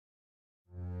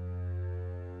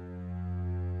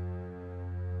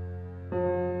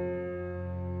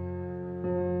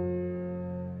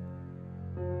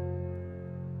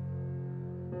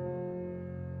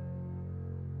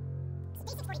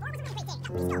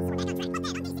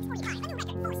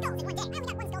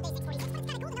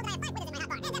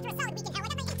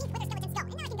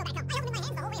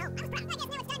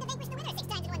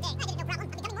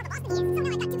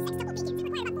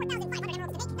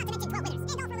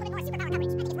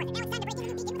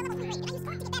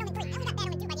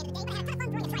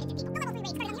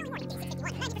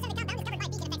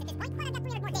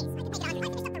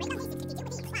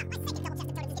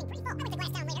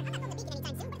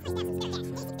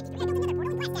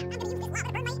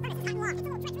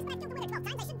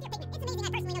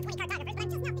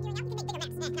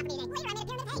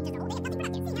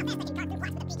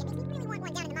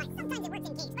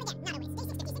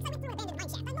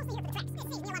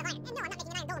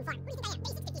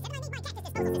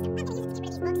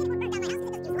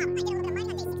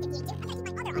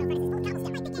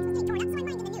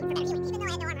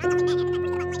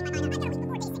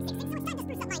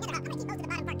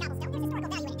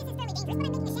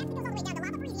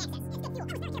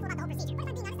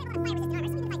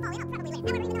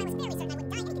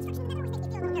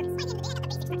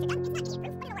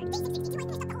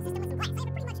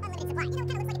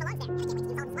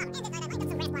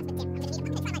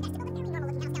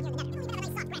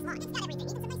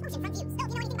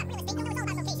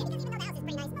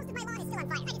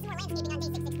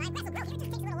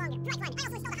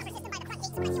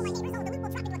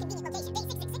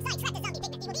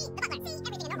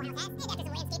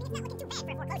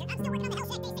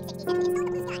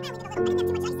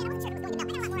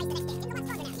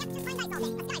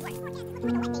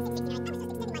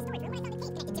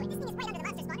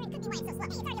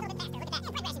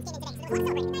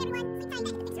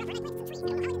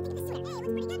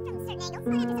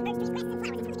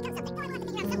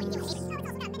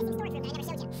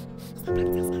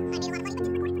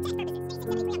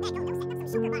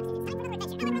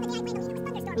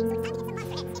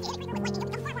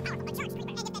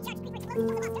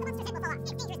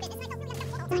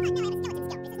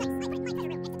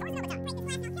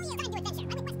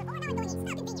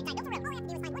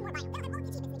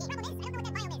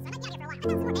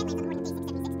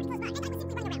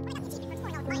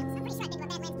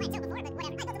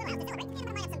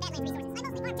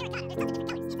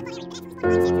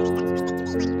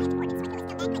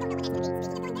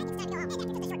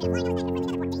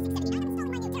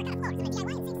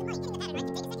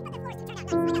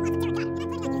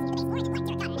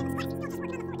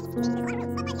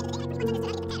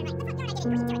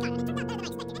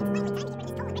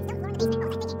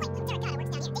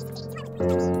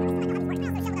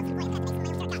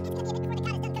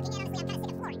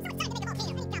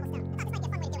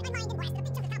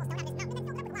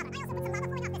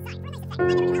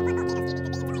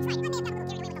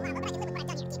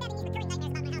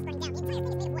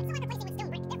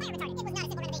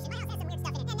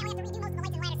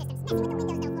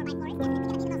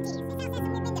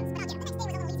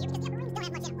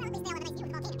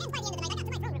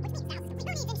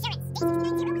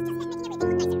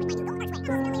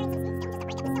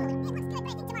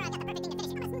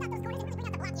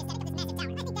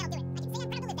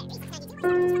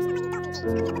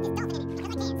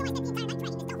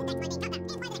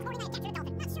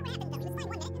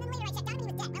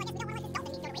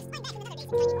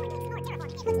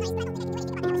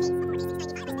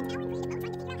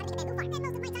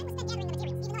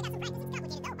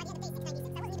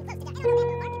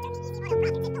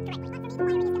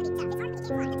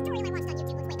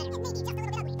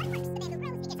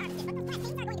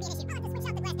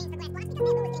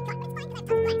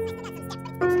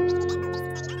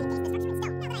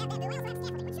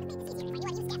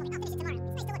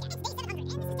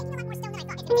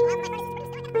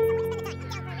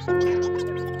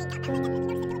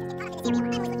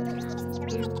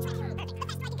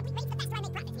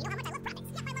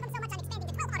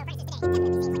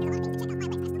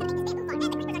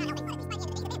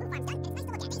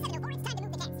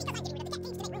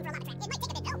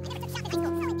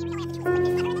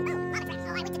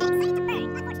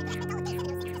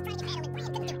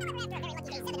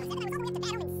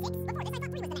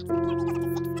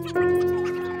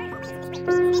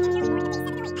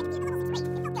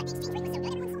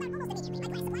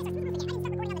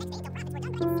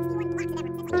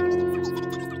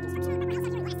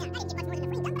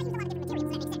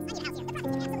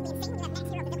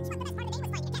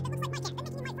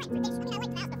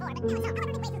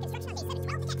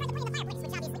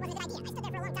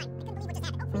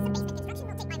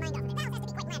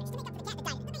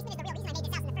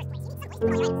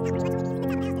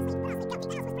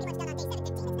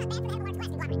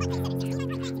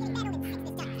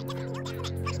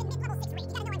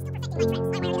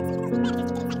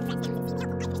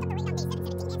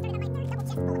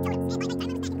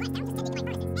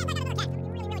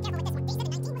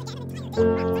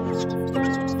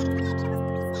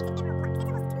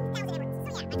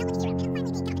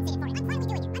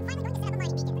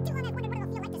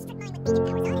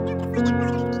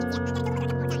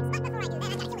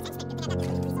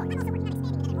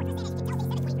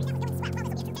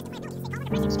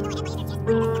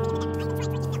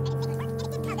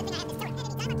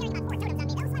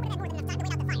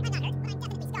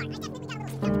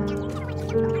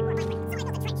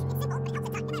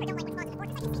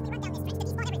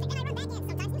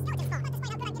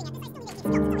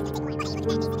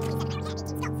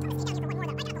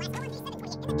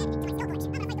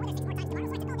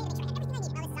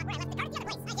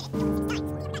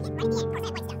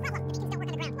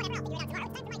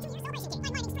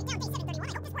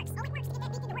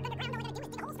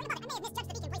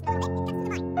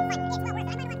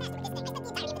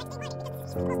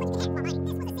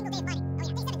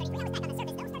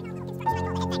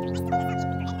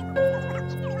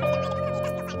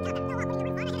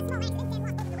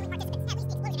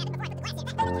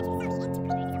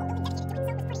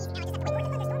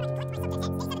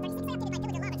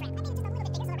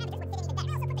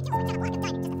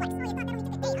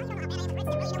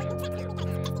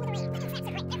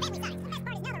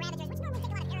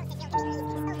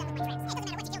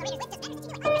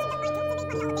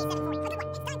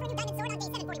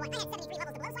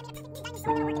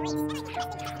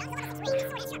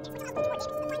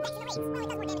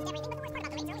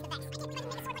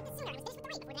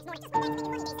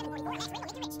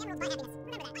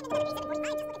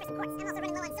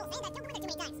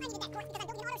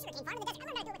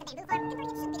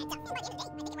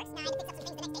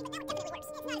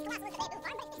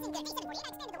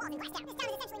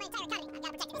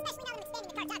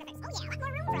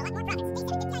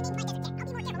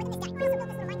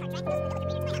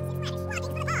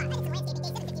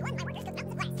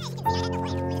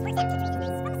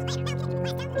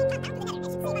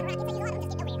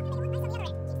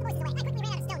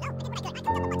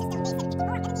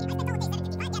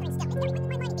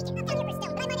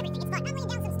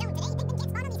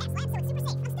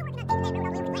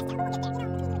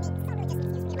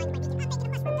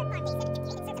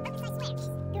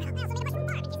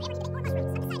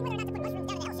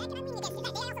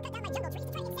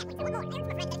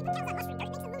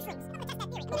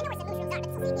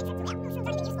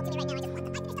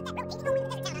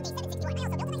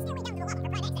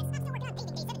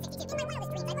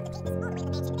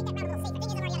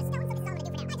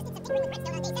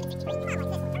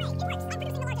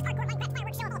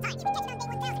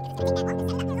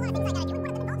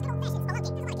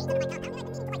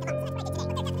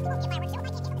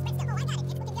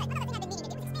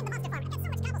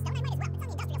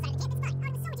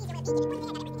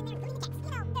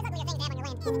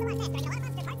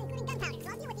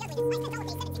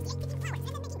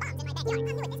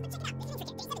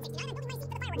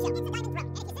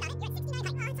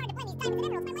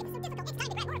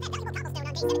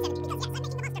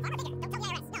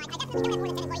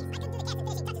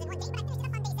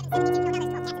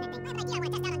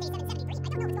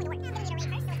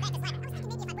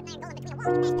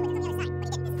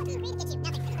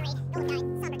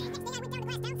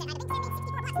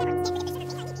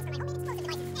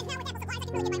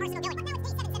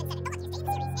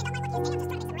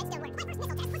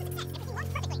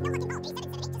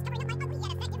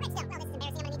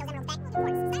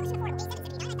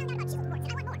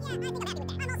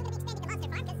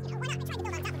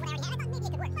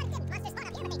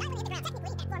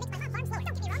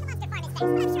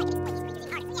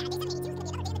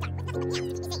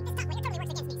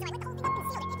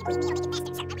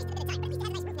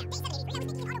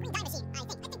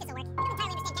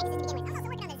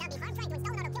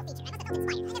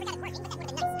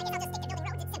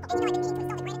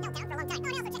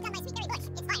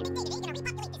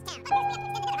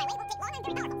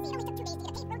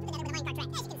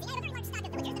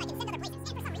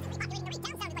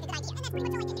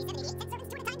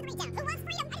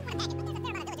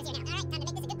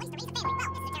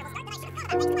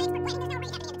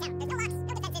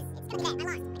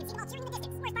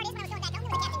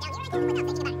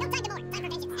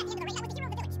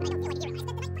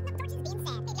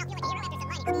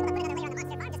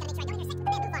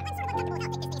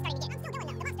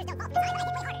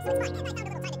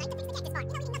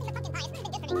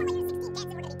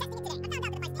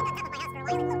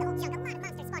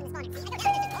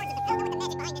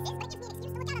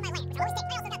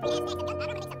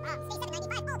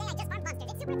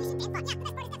super efficient and fun. Yeah, the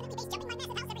best part is definitely base jumping my massive house every single time. With this new stock of them, already over 1,400 rockets, and we're only getting started. This firework has diamonds in it. I had to test one, and now I'm really excited. The next day I mostly spent farming mortals and looking at my property. And there's no sound on Bay 798, but I expanded my compound sugarcane farm. I'm running out of paper. Listen up, I can already tell Bay 799 is gonna be a great one. I'm in a collection system for the sugarcane farm. That was about it. I don't have any huge plans for Day 800, mostly just finishing up the farm. Maybe putting another layer on the monster farm. I have a problem. It took 2 days, but I got all of the kittens in. Oh, that is sick. Yes, the monster farm is so efficient. It's really starting to get clogged up with a bunch of junk. So now I just throw some lava. Hopefully further down the line we can get a little more sophisticated. Though I will say, with 5 layers of monster farmer, I've got plenty of gunpowder. So much so I made fireworks for 2 days straight. It was magical. Day 805, I just realized I was kinda close to level 100, so I kept farming. I need the gunpowder, and mountains of XP is nice too. Day 806, I was away waiting for the monster to spawn when I fell off the top of my house. I guess it's a good thing I had my totem. Ah! What happened? You think that is a sign to be more careful, but there's no way I'm stopping. Especially since I'm already level 90 on day 808. Now nothing's gonna stop me. I'm going straight to level 100. I'm up to 94 day 810, and after day 811 I was at 98. So tomorrow's probably the big day. And there it is, level 100. It's quite the achievement. Even though it's not an achievement at all. I didn't do any celebrating. I just made bombs all day. Day 814, I'm gonna put more villagers in Ghost Town. I don't tell them why I call it Ghost Town. Guys, you can't leave. I swear it won't happen again. I needed some more gold for fireworks, and my nether condo seems to be a good place to get it. All these chickens are used in fireworks too, so they're really scared. I guess I'm not the best enchanter though, because day 816 I dumped 50 levels into this bow, and I can't even put mending on it. There's also villagers in my sheep. It wasn't a great day. You can't put infinity and mending on the same bow. It's the law. I just don't agree with it. So I completed this raid using all my infinity bow. If I didn't, I'd probably hate myself for it. Well, good news is I got my levels up the next day pretty quickly by selling glass. And the only part of day 819 I recorded was the sunset. So at least I got the best part. The citizens are doing well. There's more of them every single day. I should be able to stack these beds even higher too, so there should be more. Anyway, it was a long day of profits, and if I try hard enough tomorrow, I might be able to get to level 69. I get it, but they're level 69 and proud. I felt it was a good time to change up my house just a little bit. Yep, I'm trimming all out with emeralds. It's gonna look good. I only got 3 sides on the day, but if I stand here, it looks like I did the whole house. Day 822, I'm doing another level 6 raid for some more money. Gotta finish up the house. These are the problems you're running into when you try to build a house. Literally made of mud. Well, now the raid is finished, and it seems like just about 1 raid away from 3 full double chests of totems. And after a long day in glass town, everyone was beat. Lots of profits and breeding. My favorite part about this town is going to the nearby desert and seeing how much my glass industry has destroyed. And that shoveling is going to continue. I'm completely out of sand. Well, I'm saying the prices are cool. Things are pretty much at a standstill here at Glass Town. Nice little home at night. Well, one of my many homes. Got right to it in the morning. I'm not going a single day without emeralds on my house. Right now, my vertical mansion has about 3,500 emeralds on it. 20 floors of pure luxury. But I'm right back in the trench day 827. I'm gonna need more heads. And no, this time it's not for another beacon. I'm gonna make some special fireworks, but you need heads full. But day 828, I got distracted by this glow stick. But by now I'm pretty good at grabbing this though, so it shouldn't take too long to get a few. And I'm running back. Oh, day 830 was 9. Should be enough. Yep, day 831 I made some of the most expensive and luxurious fireworks the world has ever seen. They took tons of gunpowder, diamonds, and wither skeleton skull heads. But look at that. It's a little pretty good. The next day I went back to the nether. I don't have to farm. I have an idea. I laid down a minecart track in my nether trench. Now I don't have to run back and forth to reset the spawns in the nether fortress. I can just ride the cart, check the spawns, and there's wither skeletons. I can kill them. I left that same day. Like I said, I'm not down there to farm. I'm in Ghost Town day 833. I was moved to the Monument of the Dead. I was personally responsible for many villager deaths on this land, and I feel this is the way I can atone. It was fitting that I got to do some of the construction in the rain. Now, of course, it's a work in progress, so I spent a few days on it, like you should with any monument, especially one to the dead. Day 835 I went back to the old diamond mine in Ghost Town, and I found some diamonds just laying around. I donated them to the Dead Villager Foundation, which I of course run. And now I'm last for a moment of silence for the dead villagers. Back to me for day 836. I have my mouth to feed. It was pretty much just a day of wet chores and bomb making. Still just working day 837. What am I? I also found a convenient way to store my diamond coat today. Day 838 I rode Bronco over to the mansion for the nether. This time I'm not going to the mansion at all. Just nearby jungle. I want to make a house for my ocelot, but they'll feel cozy. And for that I'll need jungle wood. This is my best connection for jungle wood, and it takes a day to get here, so I'm gonna grab as much as I can. So I spent all of day 840 just grabbing some wood, and I got back home a little quicker this time. Rode off with a fast horse. Now that I have a solid supply of jungle wood, it's time to build a house for my ocelots. It's not much, but they are small. Of course, it's got a chicken dispenser in the basement. I also put a big jungle tree on top of it. I've never liked this on my life. Hello, Sheepa. How are you? Feeling blue? Never feeling blue. Day 843 I have no idea what I'm doing. Andy kept her full name experimenting on the lawn. I'm still not very sure. Got it working day 844 though. It's an auto incinerator. Just poop stuff right in the lava. Automatically. Conveniently. All the redstone fits underground. The only thing that's gonna show above ground is the chest. Day 845 I got my power 5 bow. It cost me 33 levels, but I think it'll be worth it. I also made a few more diamond shovels so I can increase my enterprise. Day 846 I continued on the pit of profits. A lot of shoveling happened that day. That was about it. More shoveling on day 847. How entertaining. And guess what? Day 848 there was more shoveling. Day 849 there was no shoveling. I was just picking up my shovels so I can do more shoveling. Shovel, shovel, shovel. Day 851 was the last day of shoveling. I filled up every single one of my furnaces to the brim with sand. All in all, there's about 21,000 blocks in here. Now it's time to fill up the furnaces with lava. Fill my pockets with emeralds. Of course, this means gold. Well, that was a fun little conflict. And now I'm starting on my 4th totem chest. I should have waited a day or two. Furnaces are a little behind. I just got restart. Whatever. I can wait today and max hero status. I'm a rich man. Day 855 profits began. And the only thing that stuck it was lag. I didn't sleep at night. Just let that glass cook. I got almost 3 stacks of emerald blocks before my hero status wore off. And remember, I wasted it. But really, no day is wasted when you spend it with family. Well, I guess it's time to wait on day 857 again. The rest of those to work. I can turn totems into wood. I don't care. Most of these raids I don't even have to move. I mean, they walk right into the thing. Needless to say, after the hero my horse was 3 seconds swinging that glass. And if you were wondering, things is fine. He's not on his side. There's fire there. One more day of profits, I swear. At least for now. I could have stayed in glass town for a few more days, but I've got some business to handle at the main compound. I'm getting rid of the mining beacon. At least for now. I'll say this, it takes a lot longer than you think. Beacons have a lot of emeralds in them. Beacons also take up a ton of area, which is why I'm putting land on day 860. And that's all I did all day. Built up a dirt chest, which of course we used in the nether. So all I did day 861 was set up beacons. I want to have them in the 4 corners of my compound for maximum coverage. Yes, I spent the whole day wasting emerald blocks. But it was time to pull out the totem. I'm gonna need 18 more wither skeleton skulls though, so I better get started. The whole process was easier and safer using this tree. I'm so glad I built it. I average about 4 skulls per day now, so it shouldn't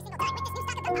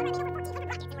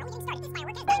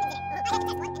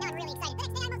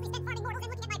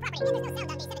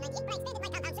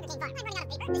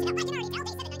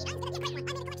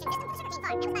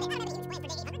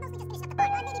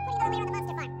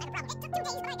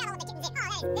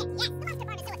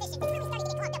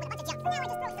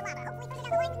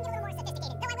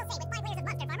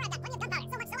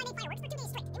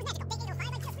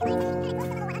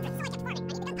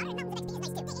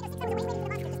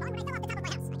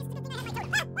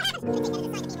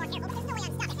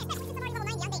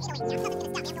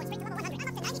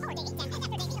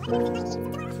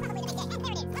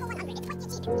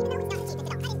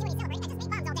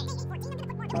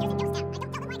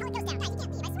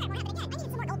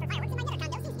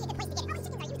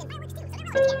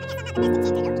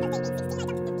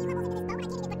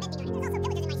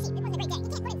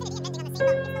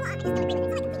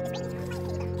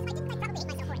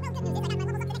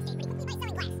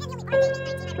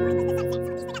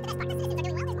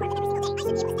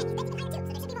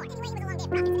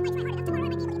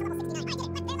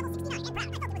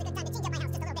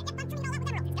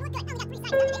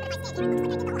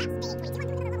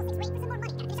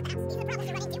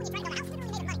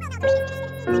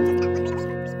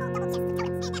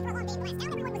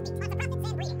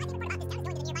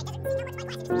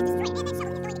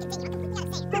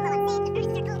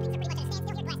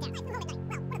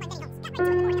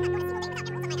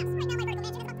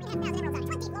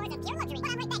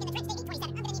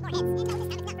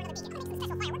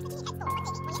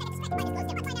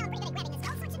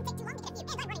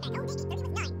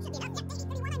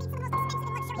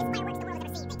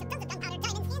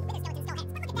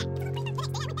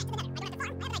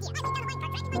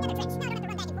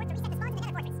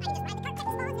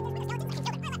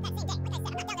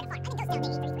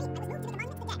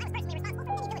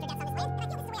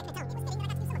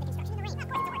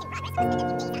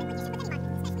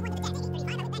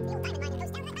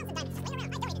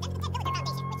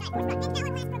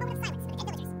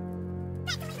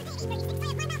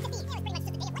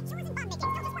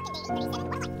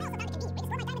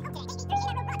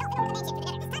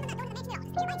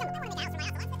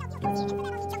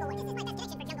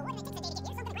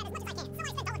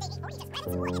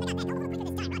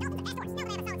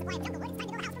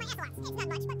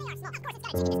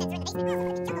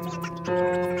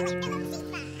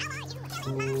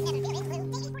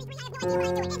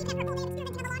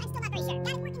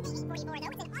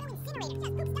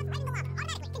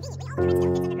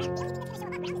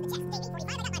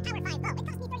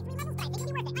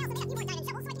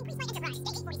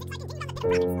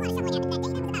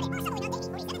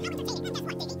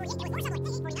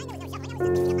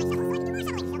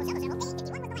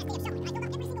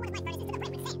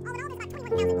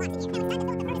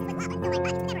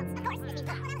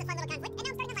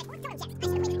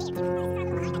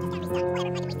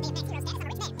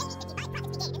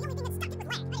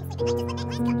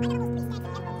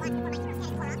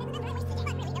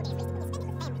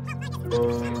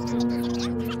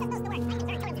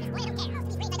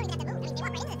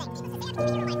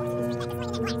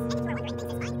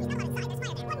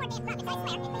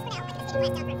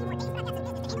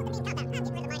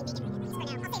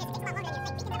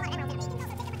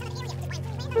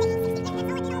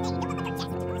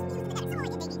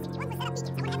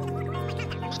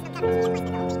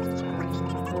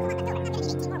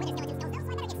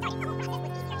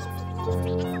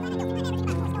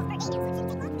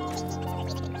take long. Day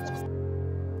 863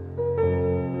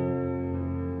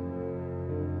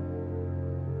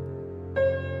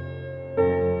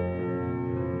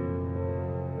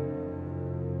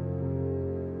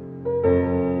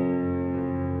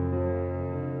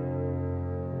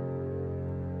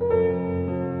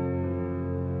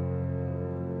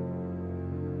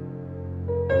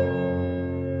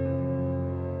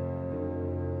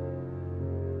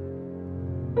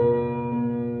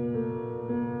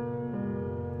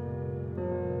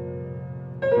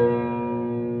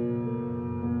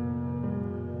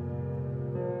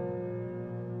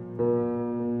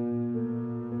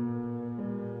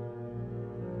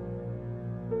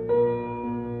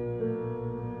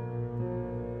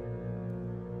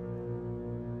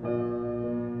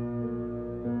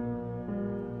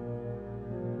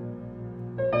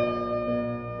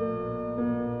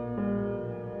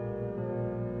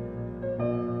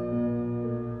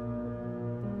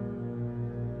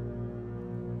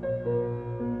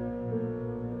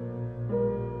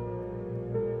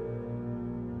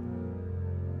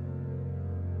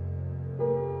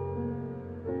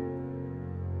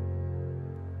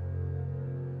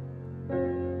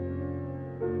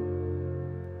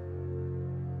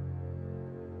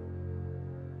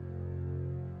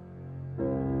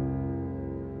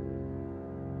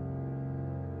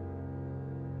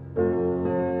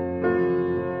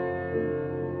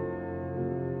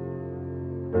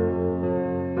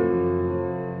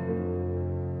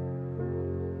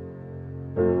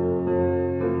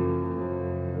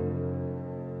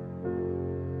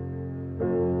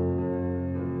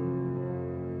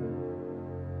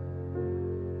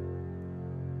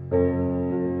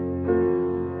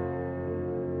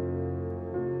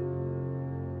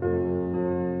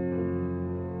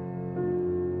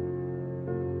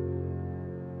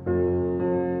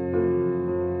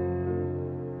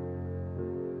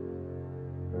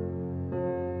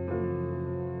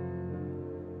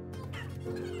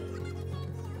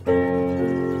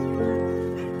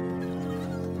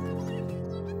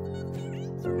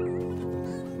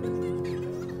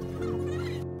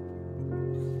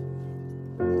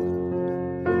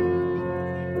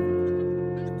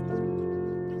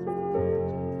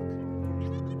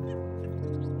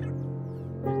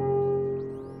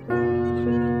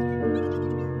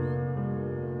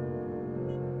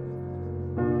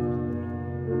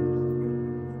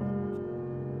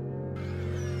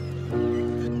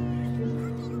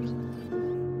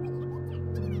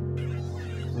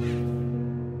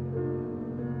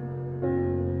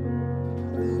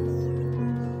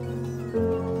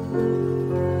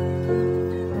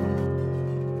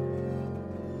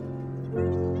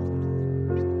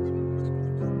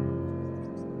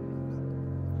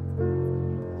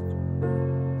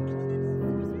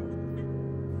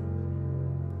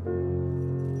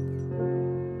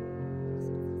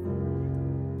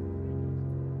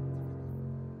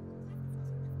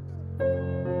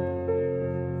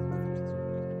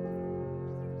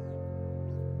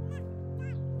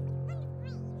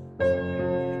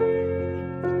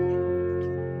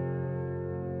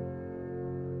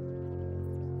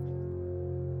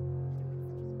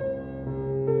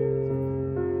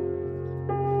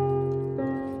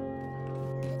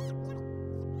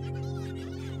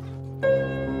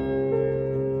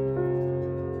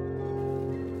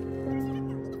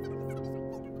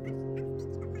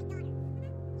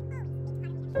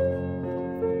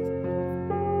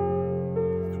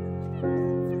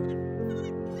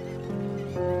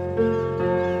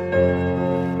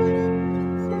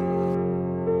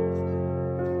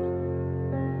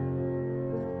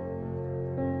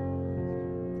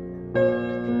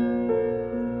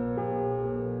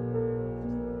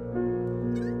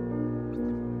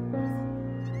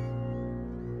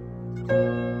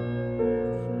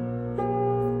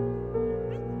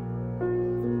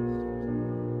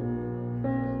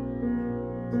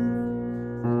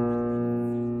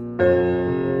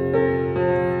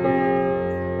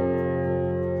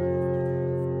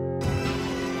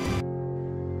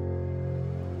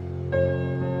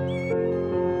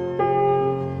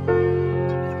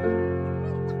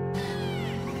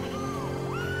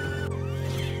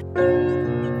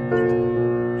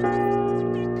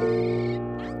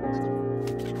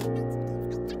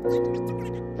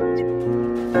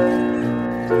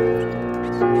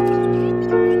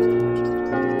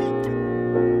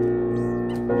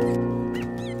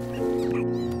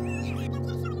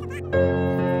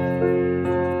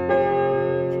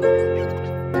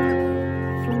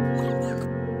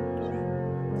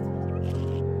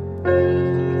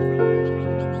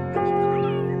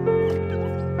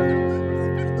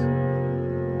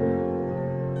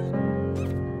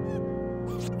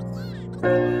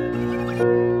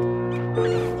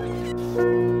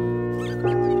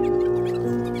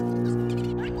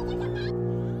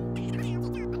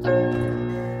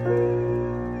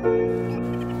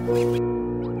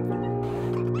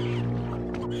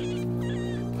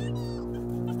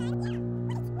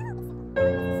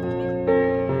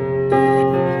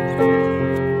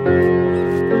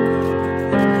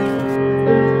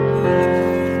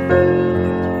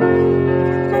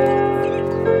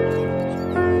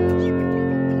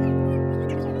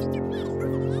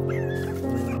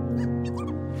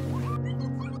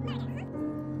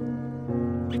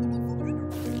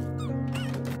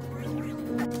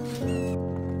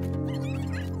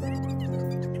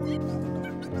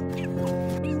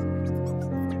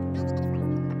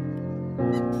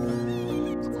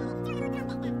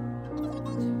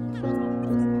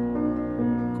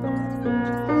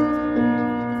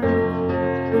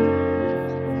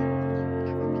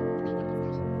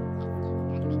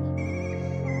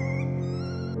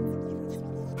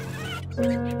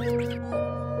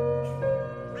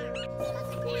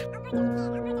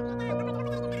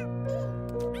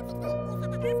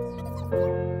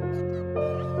 Wow.